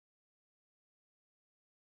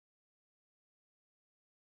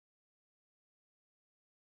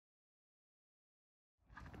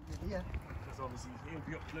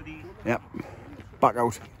Yep, back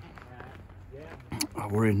out. Oh,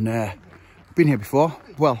 we're in, been here before.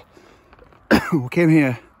 Well, we came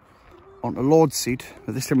here on the Lord's seat,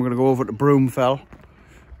 but this time we're going to go over to Broom Fell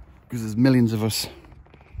because there's millions of us.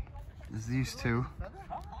 There's these two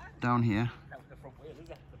down here,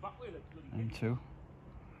 and two.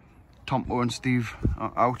 Tompo and Steve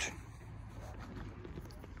are out.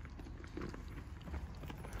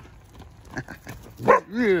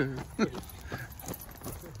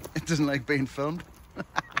 It doesn't like being filmed.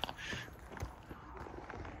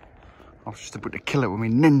 I was just about to kill it with my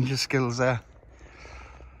ninja skills there.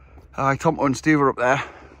 Tompo and Steve are up there.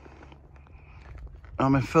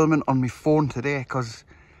 I'm filming on my phone today because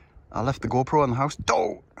I left the GoPro in the house.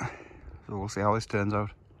 So we'll see how this turns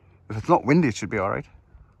out. If it's not windy, it should be alright.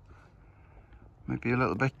 Might be a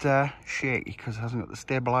little bit shaky because it hasn't got the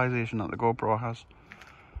stabilisation that the GoPro has.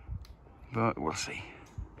 But we'll see.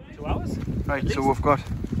 2 hours? Right, so we've got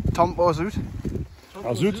Tompo's out.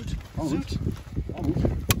 Zoot.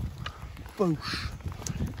 Boosh.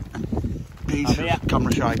 Peas,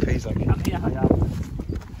 camera shy peas like.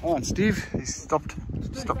 Oh, and Steve, he's stopped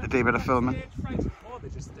to do a bit of filming.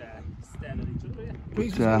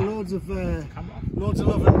 Peas was got loads of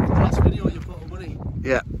love in the last video you put up, wasn't he?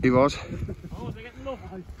 Yeah, he was. Oh, they're getting love.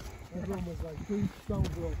 Everyone was like, "Please don't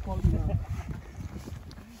go, quality now."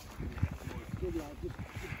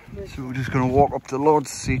 So we're just going to walk up to the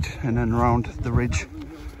Lord's seat and then round the ridge.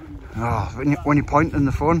 Oh, when you point in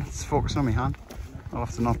the phone, it's focused on my hand. I'll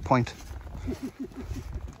have to not point.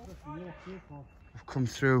 I've come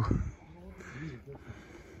through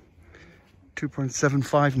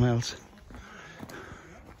 2.75 miles.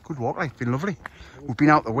 Good walk, like, been lovely. We've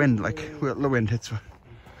been out the wind, like, the wind hits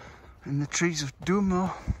in the trees of doom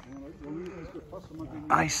though.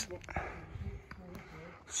 Nice.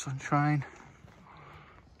 Sunshine.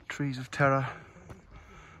 Trees of terror.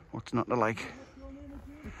 What's not to like?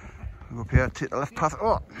 We'll go up here, take the left path.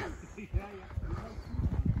 Oh!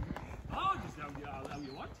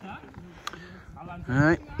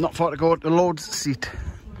 Alright, not far to go at the Lord's seat.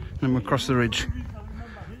 Then we'll cross the ridge.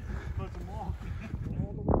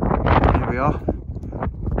 Here we are.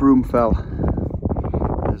 Broom Fell.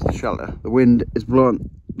 There's the shelter. The wind is blowing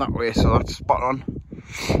that way, so that's spot on.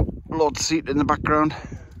 Lord's seat in the background.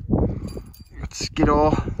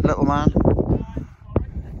 Skiddaw, little man.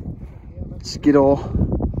 Skiddaw.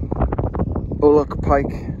 Ullock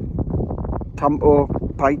Pike. Tompo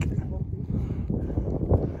Pike.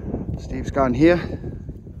 Steve's gone here.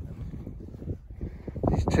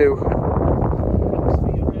 These two.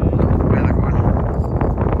 Where they're going?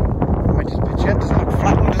 I might just pitch it. Doesn't look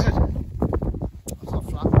flat, does it? It's not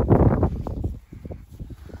flat.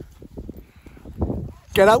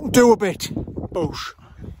 Get out and do a bit. Boosh.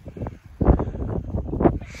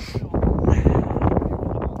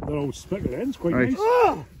 Old speckled hen's quite right.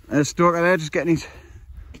 nice. There's Stoker there, just getting his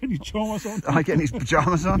pajamas on. Getting his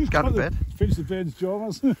pyjamas on, got to bed. Finish the bird's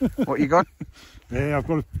pyjamas. What you got? I've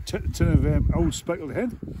got a tin of old speckled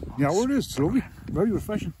hen. Yeah, what it is, it's lovely. Very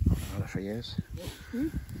refreshing. I've had it for years. I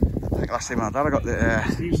think last time I had that, I got the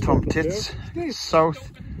Tom Tits.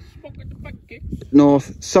 South,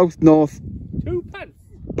 north,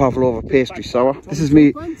 Pavlova pastry sour. This is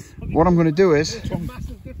me. What I'm going to do is,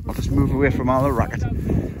 I'll just move away from all the racket.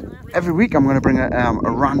 Every week I'm going to bring a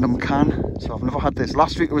random can. So I've never had this.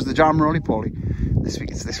 Last week it was the jam roly-poly. This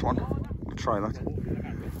week it's this one. We'll try that.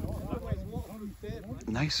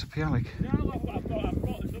 Nice up here, like.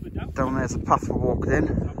 Down there's the path we walked in.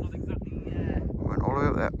 We went all the way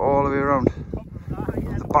up there, all the way around.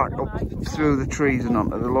 The back up through the trees and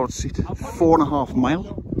onto the Lord's seat. 4.5 miles.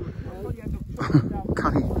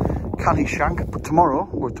 Canny shank. But tomorrow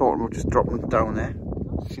we're talking about just dropping it down there.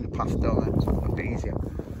 Seen the path down there, so it'll be easier.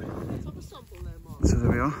 So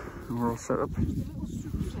there we are, and we're all set up.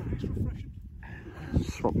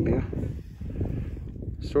 Swapping beer.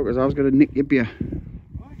 Stokers, I was going to nick your beer.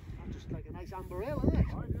 Just like a nice amber ale, isn't it?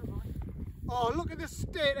 Oh, look at the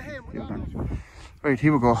state of him. Right,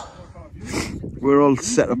 here we go. We're all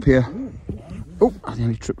set up here. Oh, I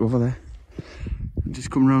nearly tripped over there.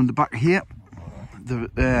 Just coming around the back here.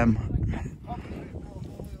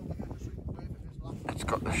 It's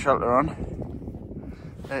got the shelter on.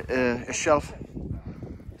 A shelf.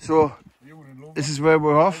 So, this is where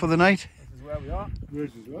we're off for the night. This is where we are.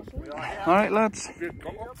 Alright, lads.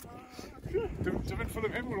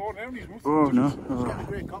 Oh no. Oh.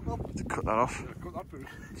 To cut that off.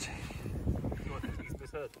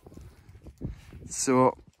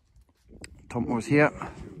 So, Tompo's here.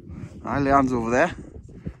 Leanne's over there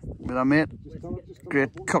with our mate. Great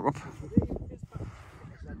cock up.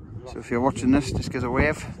 So if you're watching this, just give us a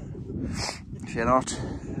wave. If you're not,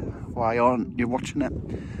 why aren't you watching it?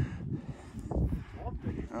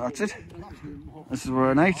 That's it. This is where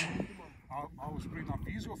I night.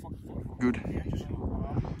 Good.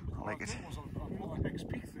 I like it.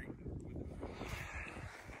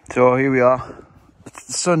 So here we are. It's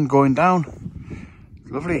the sun going down.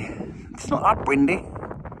 It's lovely. It's not that windy.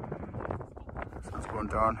 Sun's going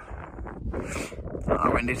down. It's not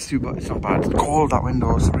that windy. It's too bad. It's not bad. It's cold. That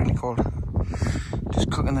window is really cold.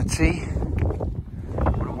 Just cooking the tea.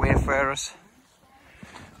 For the wayfarers.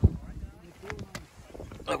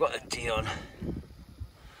 I've got the tea on.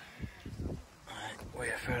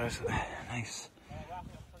 Wayfarers, nice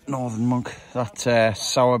Northern Monk. That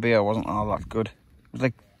sour beer wasn't all that good. It was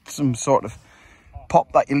like some sort of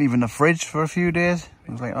pop that you leave in the fridge for a few days.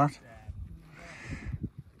 It was like that.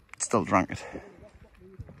 Still drank it.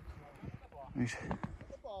 Right.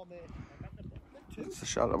 That's the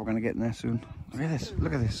shelter we're going to get in there soon. Look at this.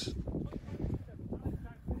 Look at this.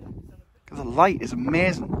 The light is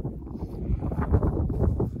amazing.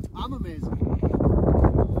 I'm amazing.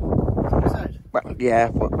 What is that? Well, yeah,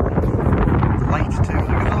 but the light too. Look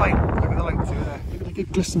at the light. Look at the light too there. Look at the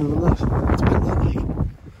good glistening on that. It's been that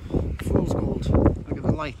like fool's gold. Look at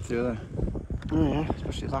the light through there. Oh yeah.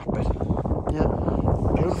 Especially that bit. Yeah.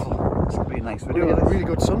 Beautiful. It's going to be a nice Really, video. really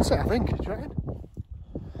good sunset, I think. Do you reckon?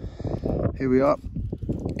 Here we are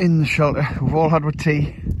in the shelter. We've all had our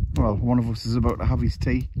tea. Well, one of us is about to have his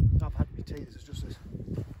tea. I've had my tea. This is just this.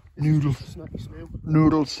 Noodles. Snacky snail.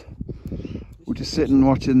 Noodles. We're just sitting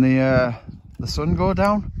watching the sun go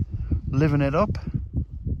down, living it up.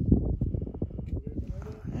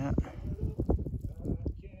 Yeah.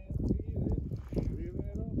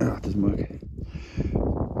 Oh, it doesn't work.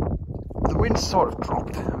 The wind's sort of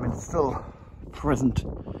dropped. I mean, it's still present,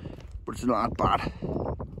 but it's not that bad.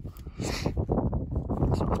 It's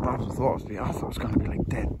not as bad as I thought it was. I thought it was going to be like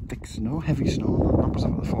dead thick snow, heavy snow. That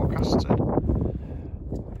wasn't what the forecast said. I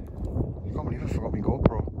can't believe I forgot my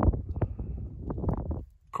GoPro.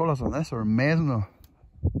 Colours on this are amazing though.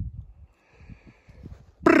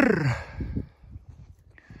 Brrr.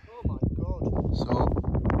 Oh my god. So,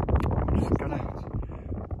 I'm just gonna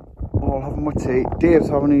all having my tea. Dave's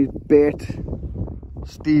having his bait.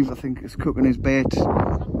 Steve, I think, is cooking his bait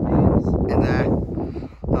in there.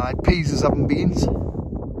 Peas is having beans.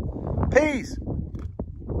 Peas!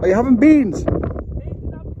 Are you having beans?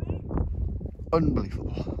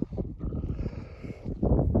 Unbelievable.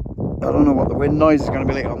 I don't know what the wind noise is going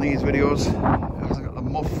to be like on these videos. It hasn't got the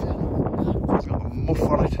muff. It hasn't got the muff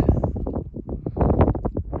on it.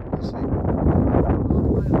 Let's see.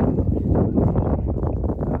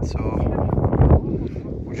 So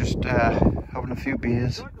we're just having a few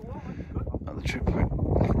beers at the trip point.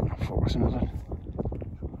 Not focusing, is it?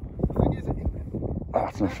 Oh,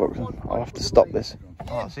 it's not focusing. I'll have to stop this.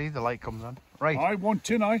 Oh, see, the light comes on. Right. I want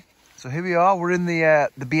tin, I. So here we are. We're in the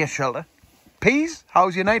beer shelter. Peas,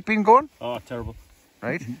 how's your night been going? Oh, terrible.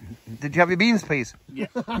 Right. Did you have your beans, please? Yeah.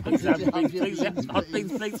 Please have your beans, please. Yeah. Hot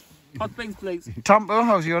beans, please. Hot beans, please. Tampo,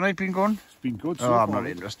 how's your night been going? It's been good. Oh, I'm not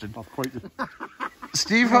interested. I've quite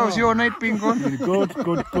Steve, how's your night been going? really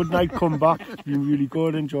good night comeback. Been really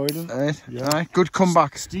good, enjoyed it. Right. Yeah. Right. Good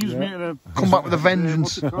comeback. Steve's making a Come with a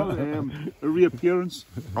vengeance. what's it called? A reappearance.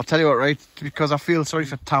 I'll tell you what, right? Because I feel sorry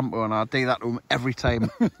for Tampo and I do that to him every time.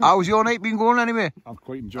 How's your night been going anyway? I've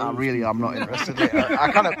quite enjoyed it. I really am not interested. Like,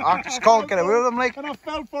 I just can't get away with him. Like, And I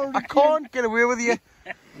fell for it. I can't get away with you.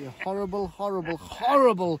 You horrible, horrible,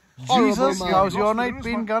 horrible, Jesus, horrible man. how's your night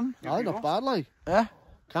been gone? Aye, not bad, like. Yeah,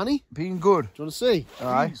 Can he? been good. Do you want to see?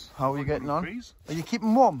 Alright, how are you getting on? Please. Are you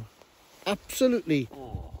keeping warm? Absolutely.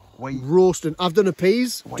 Wait, Roasting. I've done a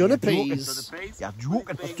peas. Wait, Done a you're joking. peas. you're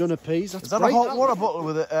joking. I've done a peas. That's Is that great, a hot water bottle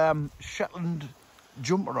with a Shetland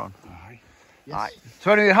jumper on? Aye. Yes. Aye.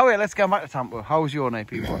 So anyway, Howie, let's go back to Tampa. How's your night,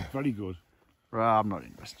 people? Very good. Right, I'm not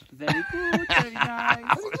interested. Very good, very nice.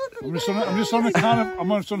 I'm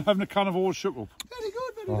just on having a can of old sugar. Very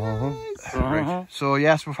good, very nice. Right. So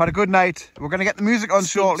yes, we've had a good night. We're going to get the music on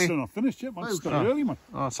shortly. Still not finished yet, man. It's still Oh. early, man.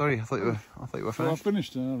 Oh, sorry, I thought you were Well, I've finished.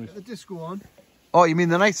 finished. Right. Get the disco on. Oh, you mean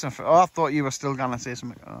the night's not? Oh, I thought you were still going to say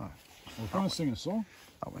something. Oh, I'm going to sing a song.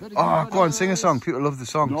 Very oh good, go on, sing a song. People love the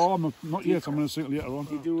songs. No, I'm not yet. I'm going to sing it later on.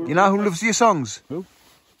 You know who loves your songs? Who?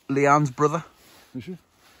 Leanne's brother, Is she?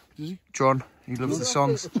 Does he? John. He loves the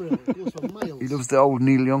songs. It goes for miles. He loves the old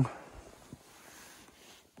Neil Young.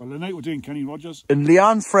 Well, tonight we're doing Kenny Rogers. And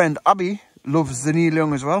Leanne's friend Abby loves the Neil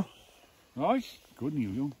Young as well. Aye. Good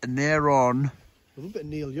Neil Young. And they're on A little bit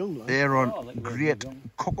Neil Young, like. They're on Oh, like great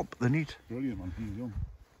cock up the neat. Brilliant, man. Neil Young.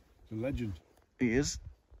 The legend. He is.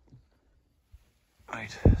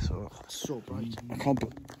 Right, so It's so bright. I can't.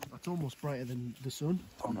 That's almost brighter than the sun.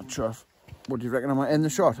 I'm not sure. What do you reckon? Am I in the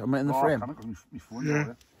shot? Am I in the frame?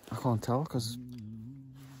 Yeah. I can't tell because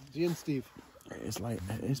Is he in, Steve? it is light.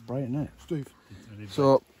 It is bright, isn't it? Steve.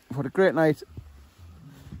 So we've had a great night,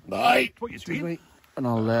 Night. What you Excuse doing? me. and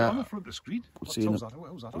On the I'll front of the screen. see you in How's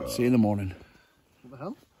that? see you in the morning. What the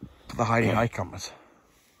hell? The high campers.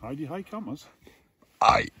 Heidi High Cameras.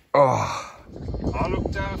 Aye. Oh. I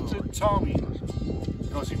looked after Tommy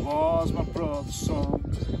because he was my brother's son.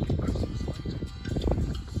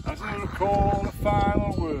 As I recall the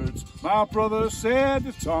final words my brother said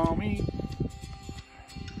to Tommy,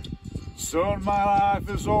 son, my life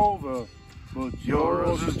is over, but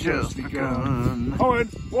yours has just begun. I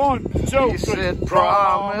went, 1, 2, 3. He said,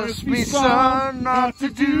 promise me, son, not to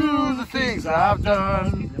do the things I've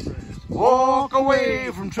done. Walk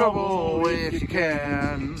away from trouble if you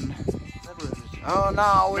can. Oh,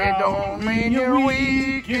 no, we don't mean you're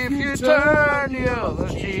weak if you turn the other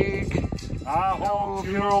cheek. I hope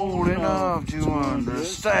you're old enough to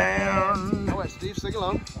understand. All right, Steve, sing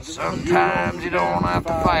along. Sometimes you don't have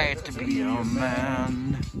to fight to be a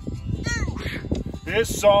man. There's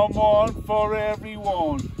someone for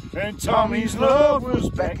everyone, and Tommy's love was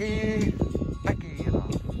Becky. Becky, you know.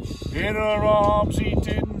 In her arms he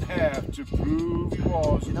didn't have to prove he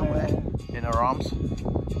was You know where? In her arms.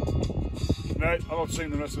 Right, I'll not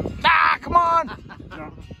sing the rest of it. Ah, come on!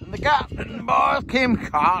 No. And the captain boys came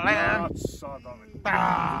calling. That's sad, that is.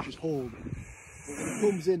 Ah. Which is home. But when it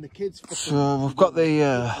comes in, the kids fucking... So we've got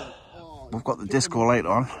the disco light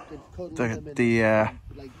on. The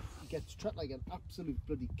like, he gets treated like an absolute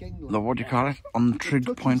bloody king. Like. the what do you call it? On the trig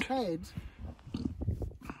Touch point. his head,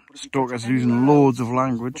 Stoker's using loads of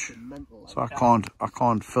language, fucking mental, like. so I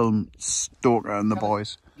can't film Stoker and the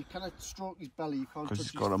boys You cannot stroke his belly, you can't touch because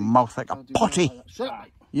he's his got a feet, mouth like a can't do potty. nothing like that. Shut up,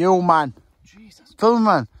 mate. You man, Jesus. film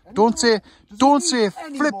man. Don't say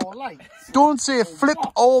Any flip. more lights? Don't say flip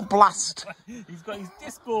or blast. He's got his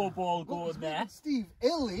disco ball going there. Steve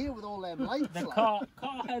ill here with all them lights. The like. car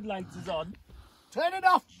headlights is on. Turn it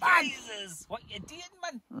off, man! Jesus, what you doing,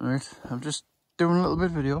 man? Right, I'm just doing a little bit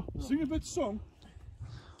of video. Sing a bit of song.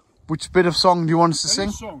 Which bit of song do you want us to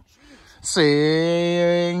Any sing? song.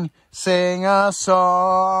 Sing a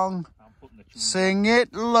song. I'm putting the tune Sing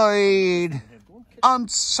it loud and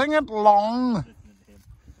sing it long.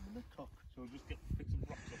 so just pick some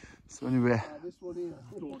rocks up. So anyway, This one here.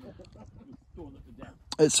 Stone at the deck.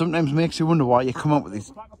 it sometimes makes you wonder why you come up with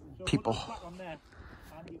these people. Back on there.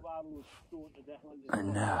 Andy Waddle was stone to death.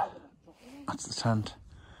 And that's the tent.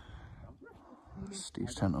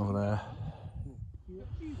 Steve's tent over there.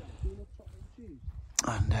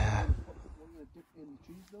 And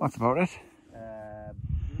that's about it.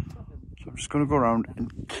 So I'm just going to go around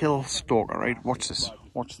and kill Stalker, right? Watch this.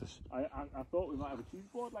 Watch this. I thought we might have a cheese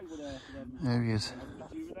board like with There he is.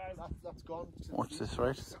 That's gone. Watch this,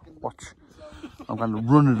 right? Watch. I'm going to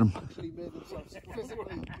run at him. Actually made themselves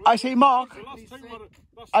physically. I say Mark.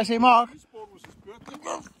 I say Mark.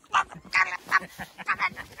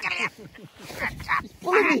 He's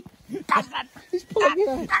pulling me. He's pulling me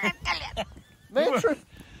out. Matron.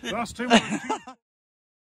 Last time I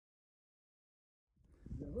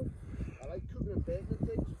like cooking and baking and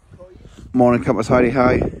things. Coys. Morning, campers. Hidey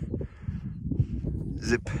hi.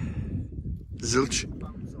 Zip. Zilch.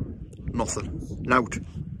 Nothing. Nout.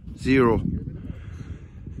 Zero.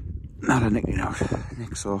 Not a nickname out.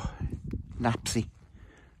 Nick, so Napsy.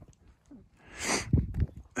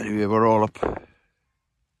 Anyway, we're all up.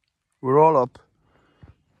 We're all up.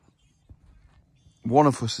 One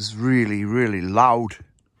of us is really, really loud.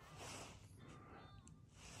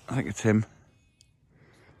 I think it's him.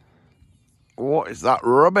 What is that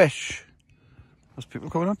rubbish? There's people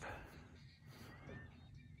coming up.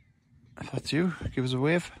 If that's you, give us a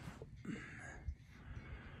wave.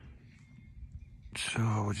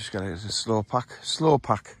 So we're just gonna get a slow pack. Slow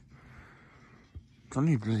pack. It's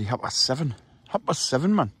only bloody 7:30. 7:30,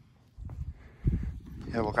 man.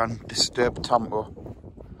 Yeah, we're going to disturb Tampo.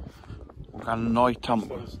 We're going to annoy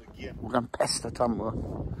Tampo. We're going to pester Tampo.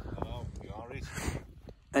 Hello, you alright?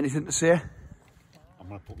 Anything to say? I'm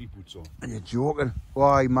going to put my boots on. And you're joking.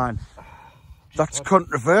 Why, man? That's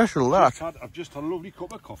controversial, that. I've just had a lovely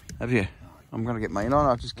cup of coffee. Have you? I'm going to get mine on.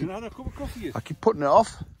 I'll just You keep... had a cup of coffee yet? I keep putting it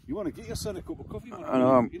off. You want to get your son a cup of coffee, man? I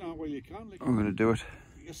know. You know, while you can. Like, I'm going to do it.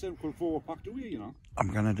 get your son a 4-pack, do you know? I'm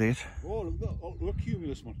going to do it. Oh, look,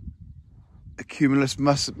 Cumulus, man. A Cumulus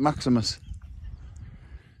Maximus.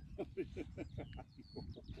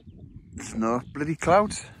 It's no bloody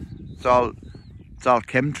clouds. It's all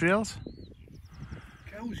chemtrails.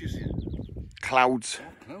 Cows, you see? Clouds.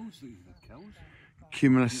 Oh, cows, these are cows.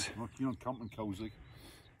 Cumulus. You're not camping cozy.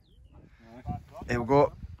 Here we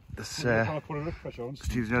go. This Put enough pressure on.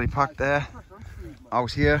 Steve's nearly packed there. I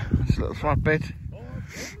was here, this little flat bit.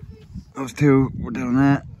 Those two were down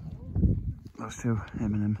there. Those two,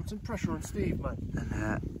 him and him. Put some pressure on Steve, man.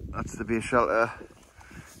 And that's the base shelter.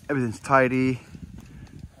 Everything's tidy.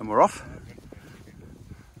 And we're off.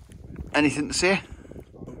 Anything to say?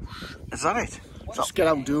 Is that it? Just get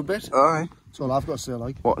out and do a bit. Alright. That's all I've got to say,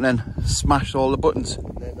 like. What, and then smash all the buttons?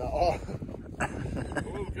 Oh.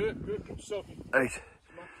 Good stuff. Right.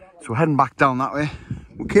 So we're heading back down that way.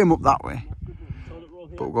 We came up that way.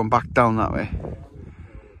 But we're going back down that way.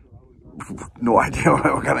 No idea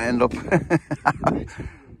where we're going to end up.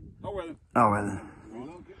 Oh well. Oh well then.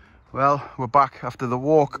 Well, we're back after the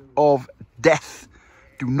walk of death.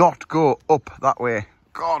 Do not go up that way.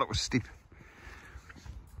 God, it was steep.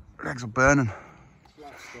 Legs are burning.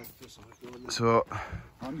 So,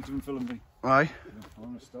 I need to film me. aye.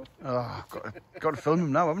 Oh, got to film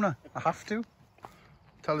him now, haven't I? I have to.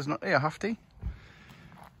 Tell us not to, I have to.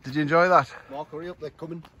 Did you enjoy that? Mark, hurry up, they're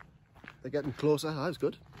coming. They're getting closer. That was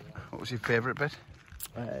good. What was your favourite bit?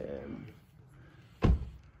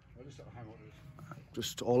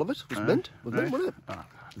 Just all of it was mint, wasn't it? Oh,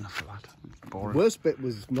 enough of that. It's boring. Worst bit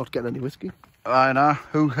was not getting any whiskey. I know.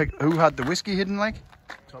 Who had the whiskey hidden like?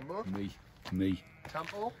 Tambo? Me.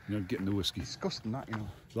 Tambo? You're not getting the whiskey. Disgusting that, you know.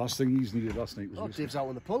 Last thing he's needed last night was Oh, whiskey. Dave's out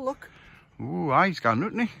on the pull, look. Ooh, aye, he's gone,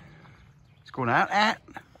 isn't he? He's going out.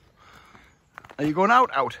 Are you going out?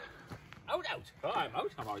 Out. Oh, I'm out.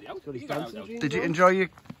 I'm already out. Got his dancing jeans Did you on.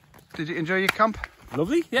 enjoy your camp?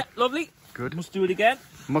 Lovely. Yeah, lovely. Good. Must do it again.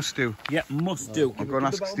 Must do. Yeah, must do. I'm going to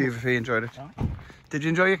ask Steve if he enjoyed it. Did you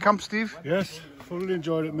enjoy your camp, Steve? Yes, fully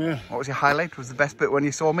enjoyed it, mate. What was your highlight? Was the best bit when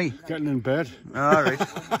you saw me? Getting in bed. All right.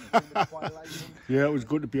 Yeah, it was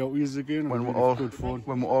good to be out with you again. When It we're was all good fun.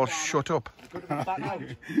 when we're all shut up. It's time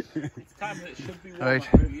that it should be warm.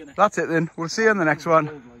 Right. Really, innit? That's it then. We'll see you on the next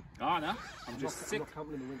one. Oh, no. I'm just sick.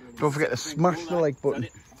 Don't forget to smash the like button.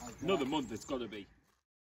 Another month it's got to be.